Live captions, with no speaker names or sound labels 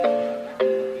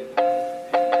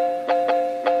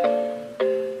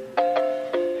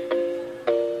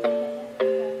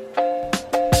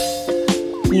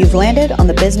You've landed on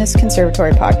the Business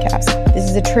Conservatory podcast. This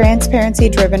is a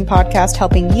transparency-driven podcast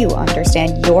helping you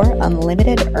understand your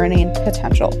unlimited earning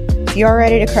potential. If you are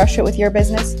ready to crush it with your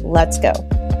business, let's go.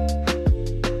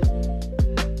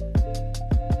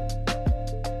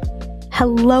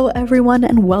 Hello, everyone,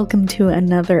 and welcome to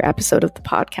another episode of the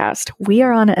podcast. We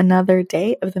are on another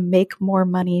day of the Make More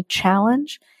Money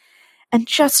Challenge. And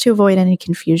just to avoid any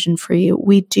confusion for you,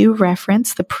 we do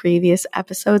reference the previous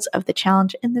episodes of the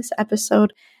challenge in this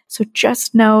episode. So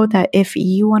just know that if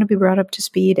you want to be brought up to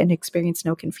speed and experience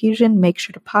no confusion, make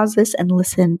sure to pause this and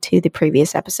listen to the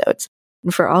previous episodes.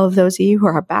 And for all of those of you who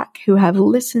are back, who have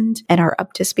listened and are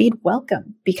up to speed,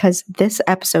 welcome. Because this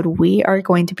episode, we are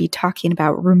going to be talking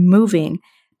about removing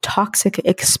toxic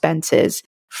expenses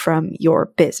from your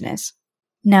business.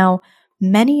 Now,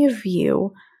 many of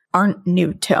you aren't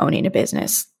new to owning a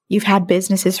business. You've had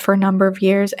businesses for a number of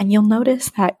years, and you'll notice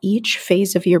that each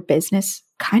phase of your business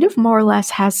kind of more or less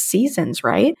has seasons,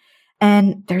 right?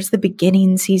 And there's the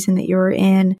beginning season that you're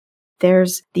in.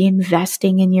 There's the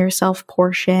investing in yourself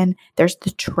portion. There's the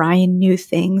trying new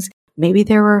things. Maybe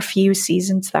there were a few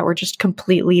seasons that were just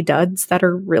completely duds that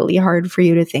are really hard for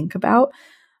you to think about.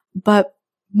 But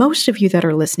most of you that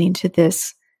are listening to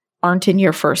this aren't in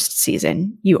your first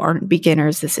season. You aren't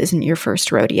beginners. This isn't your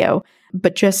first rodeo.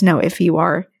 But just know if you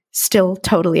are, still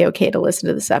totally okay to listen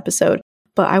to this episode.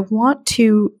 But I want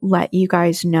to let you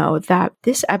guys know that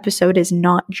this episode is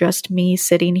not just me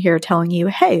sitting here telling you,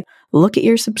 hey, look at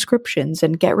your subscriptions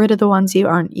and get rid of the ones you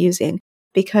aren't using.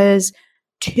 Because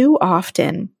too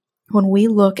often when we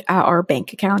look at our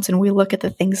bank accounts and we look at the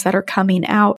things that are coming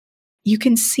out, you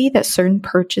can see that certain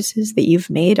purchases that you've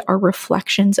made are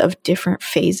reflections of different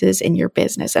phases in your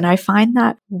business. And I find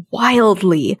that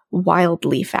wildly,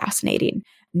 wildly fascinating.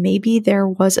 Maybe there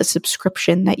was a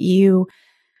subscription that you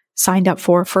signed up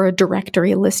for a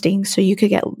directory listing so you could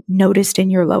get noticed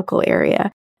in your local area.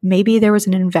 Maybe there was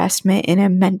an investment in a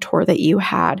mentor that you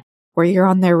had where you're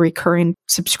on their recurring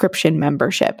subscription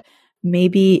membership.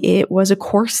 Maybe it was a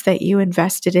course that you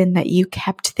invested in that you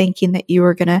kept thinking that you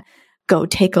were going to go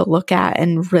take a look at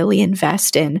and really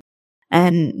invest in.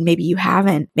 And maybe you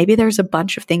haven't. Maybe there's a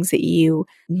bunch of things that you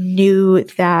knew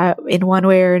that in one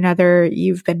way or another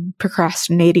you've been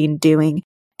procrastinating doing.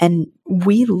 And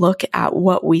we look at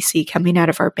what we see coming out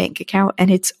of our bank account, and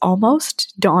it's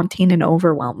almost daunting and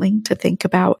overwhelming to think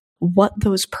about what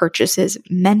those purchases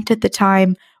meant at the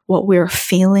time, what we were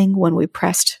feeling when we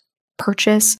pressed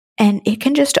purchase. And it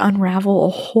can just unravel a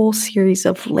whole series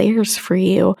of layers for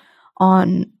you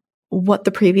on what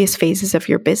the previous phases of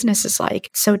your business is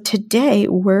like. So today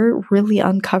we're really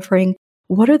uncovering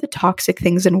what are the toxic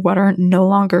things and what are no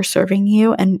longer serving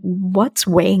you and what's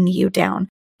weighing you down.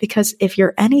 Because if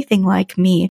you're anything like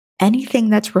me,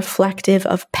 anything that's reflective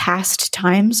of past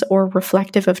times or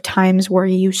reflective of times where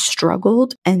you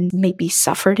struggled and maybe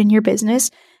suffered in your business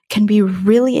can be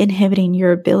really inhibiting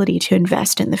your ability to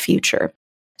invest in the future.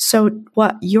 So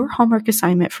what your homework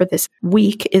assignment for this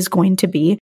week is going to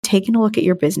be taking a look at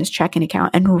your business checking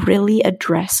account and really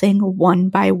addressing one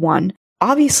by one,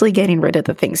 obviously getting rid of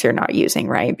the things you're not using,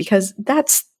 right? Because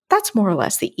that's more or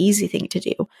less the easy thing to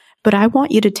do. But I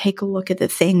want you to take a look at the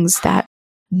things that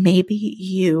maybe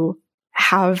you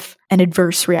have an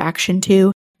adverse reaction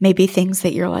to, maybe things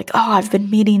that you're like, oh, I've been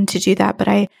meaning to do that, but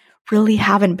I really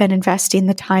haven't been investing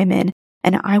the time in.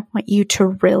 And I want you to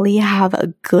really have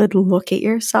a good look at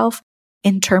yourself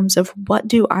in terms of what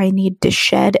do I need to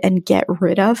shed and get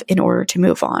rid of in order to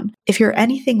move on. If you're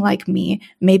anything like me,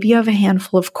 maybe you have a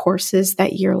handful of courses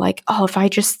that you're like, oh, if I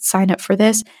just sign up for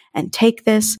this and take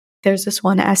this, there's this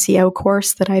one SEO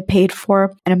course that I paid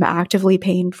for and I'm actively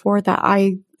paying for that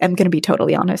I am going to be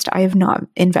totally honest. I have not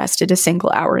invested a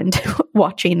single hour into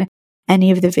watching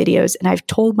any of the videos. And I've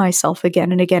told myself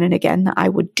again and again and again that I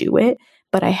would do it,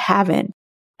 but I haven't.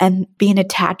 And being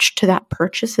attached to that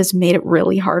purchase has made it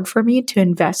really hard for me to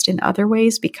invest in other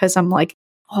ways because I'm like,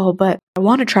 oh, but I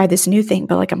want to try this new thing,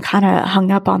 but like I'm kind of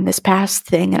hung up on this past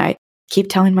thing and I keep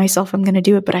telling myself I'm going to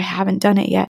do it, but I haven't done it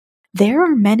yet. There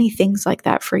are many things like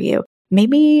that for you.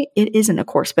 Maybe it isn't a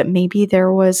course, but maybe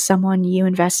there was someone you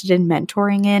invested in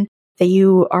mentoring in that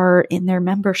you are in their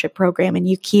membership program and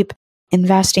you keep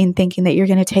investing thinking that you're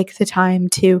going to take the time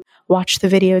to watch the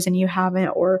videos and you haven't,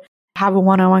 or have a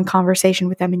one-on-one conversation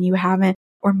with them and you haven't.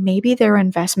 Or maybe there are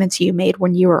investments you made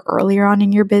when you were earlier on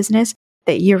in your business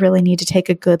that you really need to take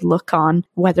a good look on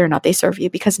whether or not they serve you.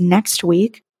 Because next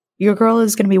week, your girl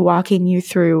is going to be walking you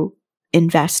through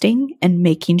investing and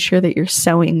making sure that you're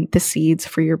sowing the seeds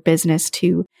for your business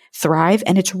to thrive.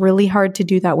 And it's really hard to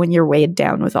do that when you're weighed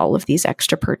down with all of these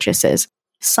extra purchases.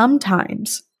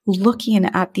 Sometimes looking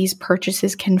at these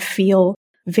purchases can feel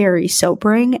very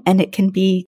sobering, and it can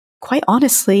be, quite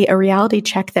honestly, a reality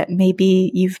check that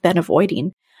maybe you've been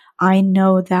avoiding. I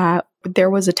know that there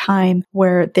was a time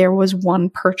where there was one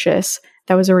purchase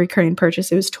that was a recurring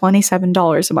purchase. It was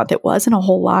 $27 a month. It wasn't a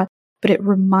whole lot, but it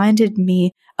reminded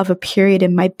me of a period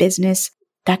in my business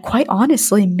that quite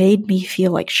honestly made me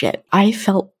feel like shit. I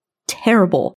felt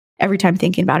terrible every time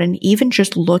thinking about it. And even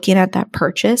just looking at that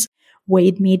purchase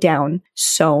weighed me down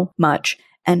so much.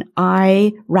 And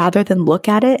I, rather than look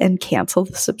at it and cancel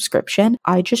the subscription,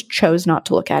 I just chose not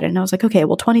to look at it. And I was like, okay,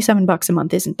 well, $27 a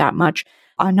month isn't that much.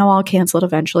 I know I'll cancel it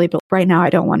eventually, but right now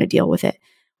I don't want to deal with it.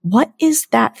 What is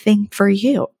that thing for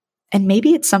you? And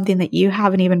maybe it's something that you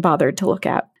haven't even bothered to look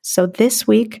at. So this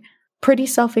week, pretty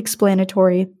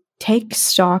self-explanatory. Take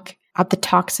stock at the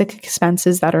toxic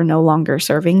expenses that are no longer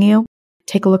serving you.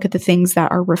 Take a look at the things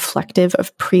that are reflective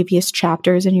of previous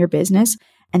chapters in your business,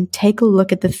 and take a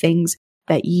look at the things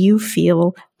that you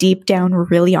feel deep down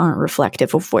really aren't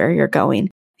reflective of where you're going.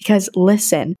 Because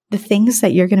listen, the things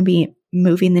that you're going to be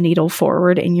moving the needle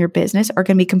forward in your business are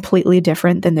going to be completely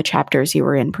different than the chapters you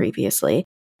were in previously.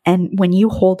 And when you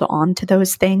hold on to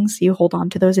those things, you hold on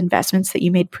to those investments that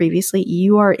you made previously,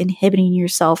 you are inhibiting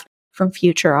yourself from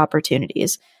future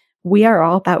opportunities. We are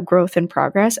all about growth and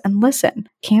progress. And listen,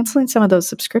 canceling some of those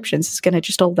subscriptions is going to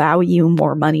just allow you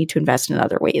more money to invest in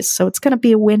other ways. So it's going to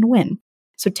be a win-win.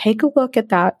 So take a look at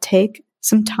that. Take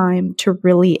some time to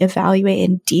really evaluate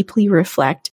and deeply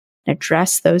reflect and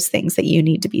address those things that you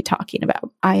need to be talking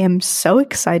about. I am so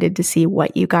excited to see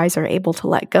what you guys are able to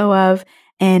let go of.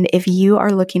 And if you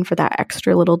are looking for that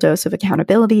extra little dose of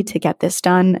accountability to get this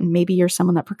done, and maybe you're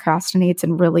someone that procrastinates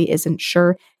and really isn't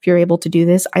sure if you're able to do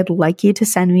this, I'd like you to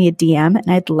send me a DM,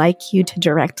 and I'd like you to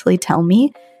directly tell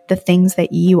me the things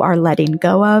that you are letting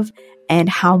go of and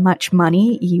how much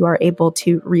money you are able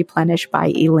to replenish by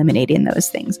eliminating those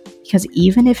things. Because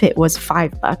even if it was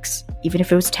 $5, even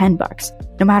if it was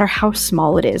 $10, no matter how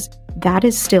small it is, that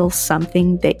is still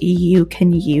something that you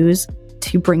can use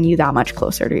to bring you that much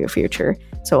closer to your future.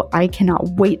 So I cannot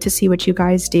wait to see what you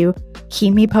guys do.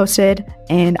 Keep me posted,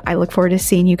 and I look forward to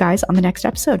seeing you guys on the next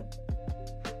episode.